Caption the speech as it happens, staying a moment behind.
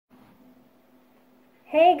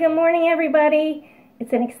Hey, good morning everybody.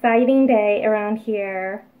 It's an exciting day around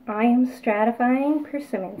here. I am stratifying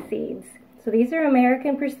persimmon seeds. So these are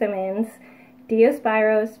American Persimmons,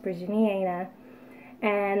 Diospyros, virginiana,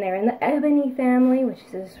 and they're in the ebony family, which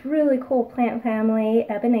is this really cool plant family,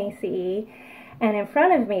 Eboniaceae. And in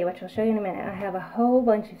front of me, which I'll show you in a minute, I have a whole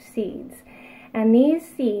bunch of seeds. And these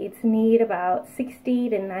seeds need about 60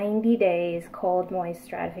 to 90 days cold moist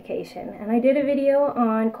stratification. And I did a video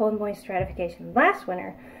on cold moist stratification last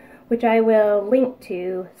winter, which I will link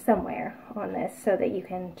to somewhere on this so that you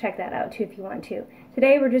can check that out too if you want to.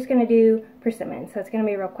 Today we're just going to do persimmons, so it's going to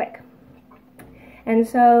be real quick. And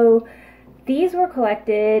so these were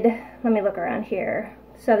collected, let me look around here,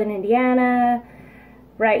 southern Indiana,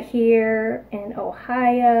 right here in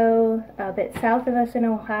Ohio, a bit south of us in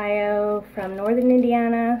Ohio, from northern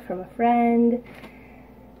Indiana, from a friend,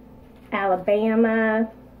 Alabama.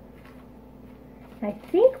 I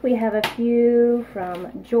think we have a few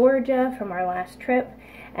from Georgia from our last trip.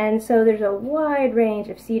 And so there's a wide range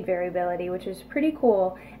of seed variability, which is pretty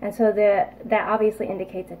cool. And so that obviously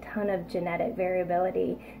indicates a ton of genetic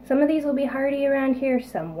variability. Some of these will be hardy around here,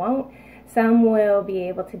 some won't. Some will be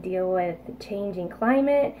able to deal with changing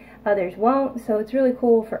climate, others won't. So it's really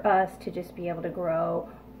cool for us to just be able to grow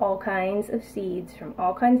all kinds of seeds from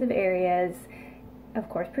all kinds of areas, of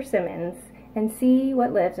course persimmons, and see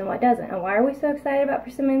what lives and what doesn't. And why are we so excited about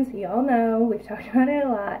persimmons? You all know, we've talked about it a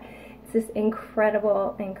lot. It's this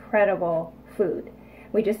incredible, incredible food.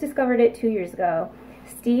 We just discovered it 2 years ago.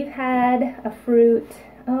 Steve had a fruit,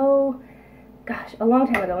 gosh, a long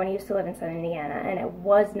time ago when he used to live in southern Indiana, and it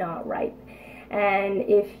was not ripe. And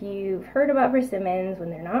if you've heard about persimmons, when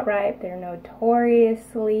they're not ripe, they're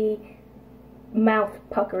notoriously mouth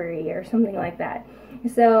puckery or something like that.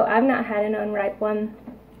 So I've not had an unripe one.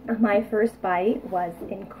 My first bite was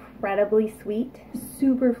incredibly sweet,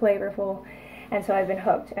 super flavorful, and so I've been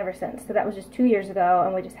hooked ever since. So that was just 2 years ago,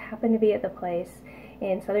 and we just happened to be at the place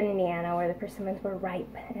in southern Indiana where the persimmons were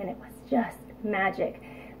ripe, and it was just magic.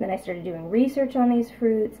 Then I started doing research on these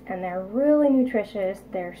fruits, and they're really nutritious.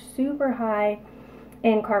 They're super high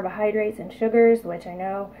in carbohydrates and sugars, which I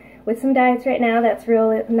know with some diets right now that's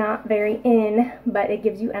really not very in, but it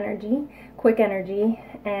gives you energy, quick energy,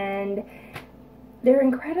 and they're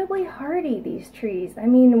incredibly hardy, these trees. I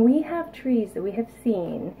mean, we have trees that we have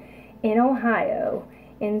seen in Ohio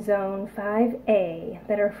in zone 5A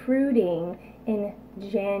that are fruiting in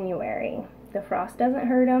January. The frost doesn't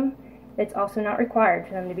hurt them. It's also not required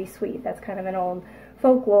for them to be sweet. That's kind of an old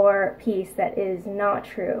folklore piece that is not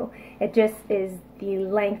true. It just is the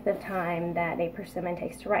length of time that a persimmon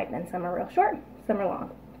takes to ripen. Some are real short, some are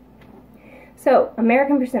long. So,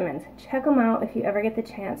 American Persimmons, check them out if you ever get the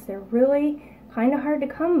chance. They're really kind of hard to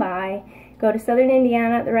come by. Go to southern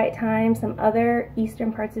Indiana at the right time, some other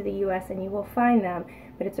eastern parts of the U.S., and you will find them.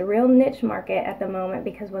 But it's a real niche market at the moment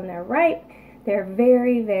because when they're ripe, they're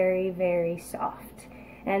very, very, very soft.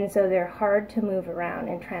 And so they're hard to move around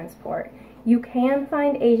and transport. You can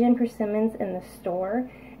find Asian persimmons in the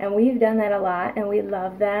store, and we've done that a lot, and we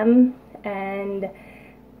love them. And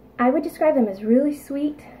I would describe them as really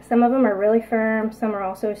sweet. Some of them are really firm, some are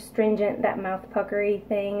also astringent, that mouth puckery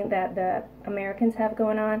thing that the Americans have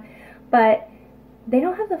going on. But they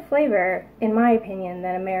don't have the flavor, in my opinion,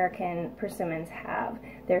 that American persimmons have.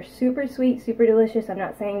 They're super sweet, super delicious. I'm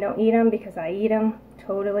not saying don't eat them because I eat them,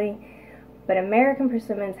 totally. But American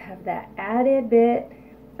persimmons have that added bit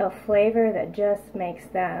of flavor that just makes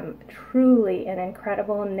them truly an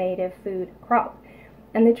incredible native food crop.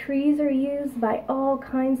 And the trees are used by all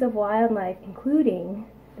kinds of wildlife, including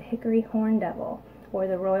the hickory horned devil or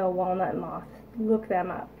the royal walnut moth. Look them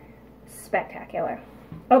up. Spectacular.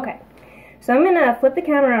 Okay, so I'm going to flip the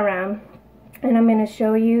camera around and I'm going to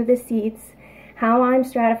show you the seeds, how I'm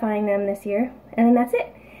stratifying them this year, and then that's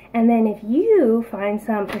it. And then if you find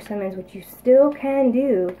some persimmons, which you still can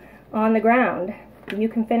do on the ground, you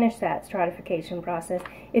can finish that stratification process.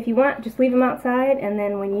 If you want, just leave them outside, and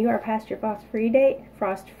then when you are past your frost-free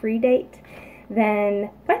date, then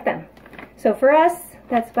plant them. So for us,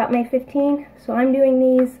 that's about May 15. So I'm doing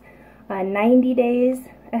these 90 days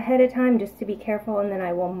ahead of time just to be careful, and then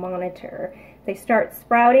I will monitor. If they start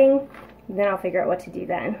sprouting, then I'll figure out what to do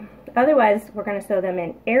then. Otherwise, we're going to sow them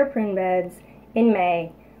in air prune beds in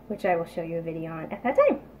May, which I will show you a video on at that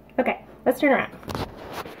time. Okay, let's turn around.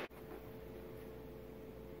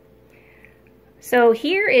 So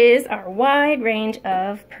here is our wide range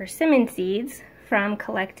of persimmon seeds from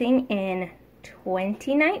collecting in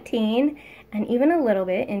 2019 and even a little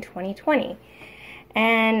bit in 2020.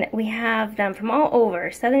 And we have them from all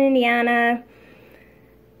over, southern Indiana,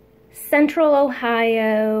 central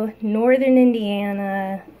Ohio, northern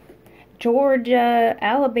Indiana, Georgia,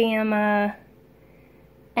 Alabama,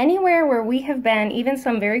 anywhere where we have been, even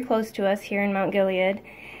some very close to us here in Mount Gilead.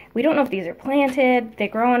 We don't know if these are planted. They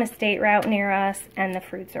grow on a state route near us, and the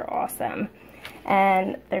fruits are awesome.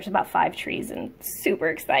 And there's about 5 trees, and super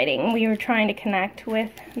exciting. We were trying to connect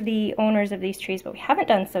with the owners of these trees, but we haven't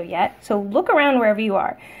done so yet. So look around wherever you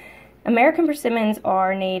are. American persimmons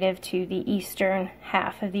are native to the eastern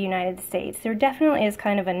half of the United States. There definitely is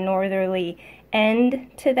kind of a northerly end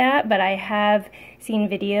to that, but I have seen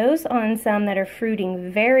videos on some that are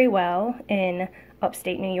fruiting very well in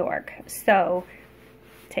upstate New York. So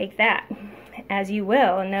take that as you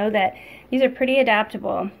will, and know that these are pretty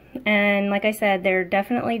adaptable. And like I said, they're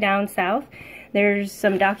definitely down south. There's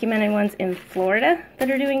some documented ones in Florida that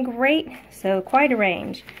are doing great, so quite a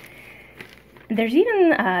range. There's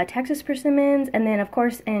even Texas persimmons, and then of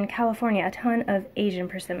course in California a ton of Asian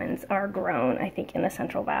persimmons are grown, I think, in the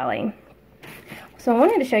Central Valley. So I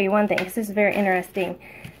wanted to show you one thing, because this is very interesting.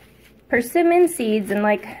 Persimmon seeds, and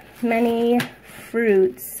like many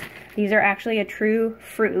fruits, these are actually a true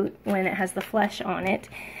fruit when it has the flesh on it.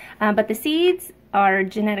 But the seeds are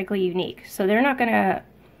genetically unique, so they're not going to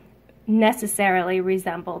necessarily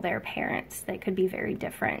resemble their parents. They could be very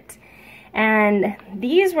different. And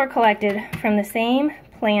these were collected from the same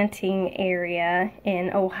planting area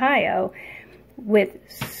in Ohio with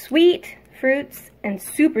sweet fruits and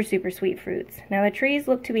super, super sweet fruits. Now the trees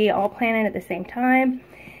look to be all planted at the same time,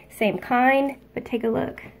 same kind, but take a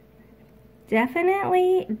look.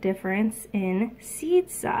 Definitely difference in seed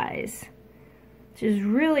size, which is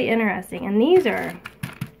really interesting. And these are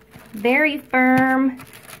very firm,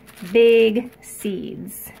 big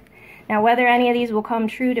seeds. Now, whether any of these will come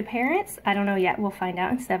true to parents, I don't know yet. We'll find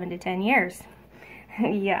out in 7 to 10 years.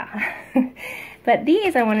 Yeah. But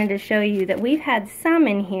these, I wanted to show you that we've had some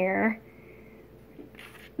in here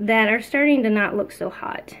that are starting to not look so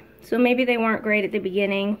hot. So maybe they weren't great at the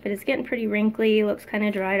beginning, but it's getting pretty wrinkly, looks kind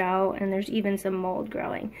of dried out, and there's even some mold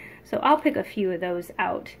growing. So I'll pick a few of those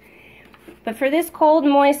out. But for this cold,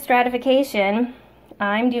 moist stratification,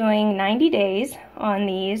 I'm doing 90 days on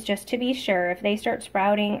these just to be sure. If they start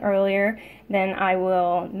sprouting earlier, then I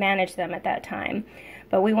will manage them at that time.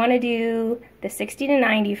 But we want to do the 60 to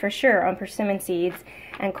 90 for sure on persimmon seeds,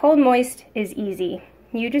 and cold moist is easy.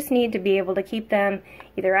 You just need to be able to keep them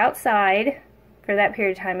either outside for that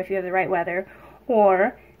period of time if you have the right weather,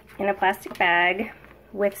 or in a plastic bag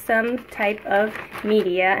with some type of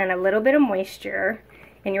media and a little bit of moisture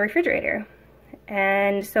in your refrigerator.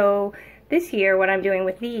 And so this year, what I'm doing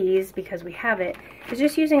with these, because we have it, is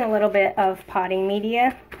just using a little bit of potting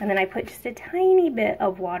media, and then I put just a tiny bit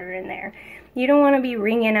of water in there. You don't want to be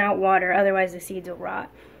wringing out water, otherwise the seeds will rot,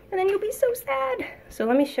 and then you'll be so sad. So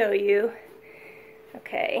let me show you,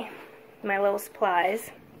 okay, my little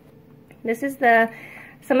supplies. This is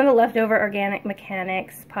some of the leftover Organic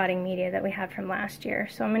Mechanics potting media that we had from last year,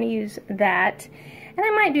 so I'm going to use that. And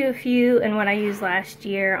I might do a few in what I used last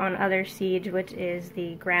year on other seeds, which is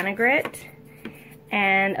the Granigrit.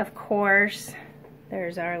 And of course,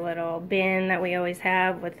 there's our little bin that we always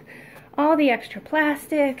have with all the extra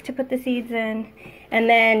plastic to put the seeds in. And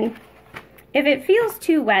then if it feels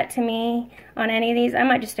too wet to me on any of these, I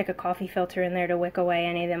might just stick a coffee filter in there to wick away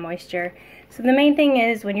any of the moisture. So the main thing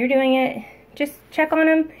is, when you're doing it, just check on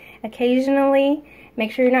them occasionally.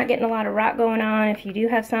 Make sure you're not getting a lot of rot going on. If you do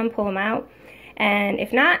have some, pull them out. And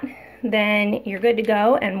if not, then you're good to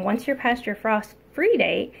go. And once you're past your frost-free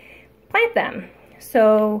date, plant them.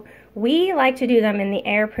 So we like to do them in the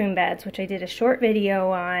air prune beds, which I did a short video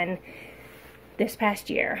on this past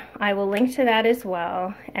year. I will link to that as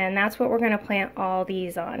well. And that's what we're going to plant all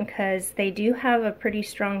these on, because they do have a pretty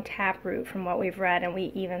strong taproot from what we've read, and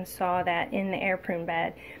we even saw that in the air prune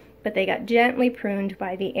bed. But they got gently pruned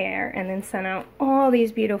by the air and then sent out all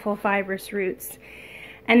these beautiful fibrous roots.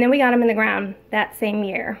 And then we got them in the ground that same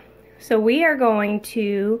year. So we are going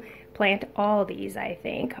to plant all these, I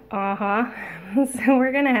think. So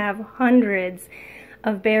we're going to have hundreds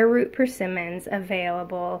of bare root persimmons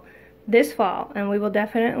available this fall. And we will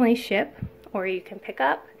definitely ship, or you can pick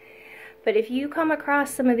up. But if you come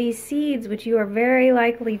across some of these seeds, which you are very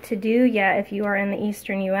likely to do yet if you are in the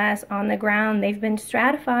eastern U.S., on the ground, they've been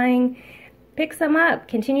stratifying, pick some up,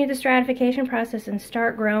 continue the stratification process, and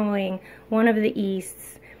start growing one of the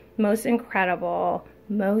East's most incredible,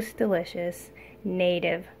 most delicious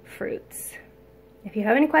native fruits. If you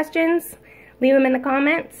have any questions, leave them in the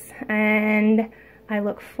comments, and I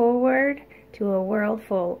look forward to a world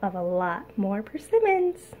full of a lot more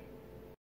persimmons.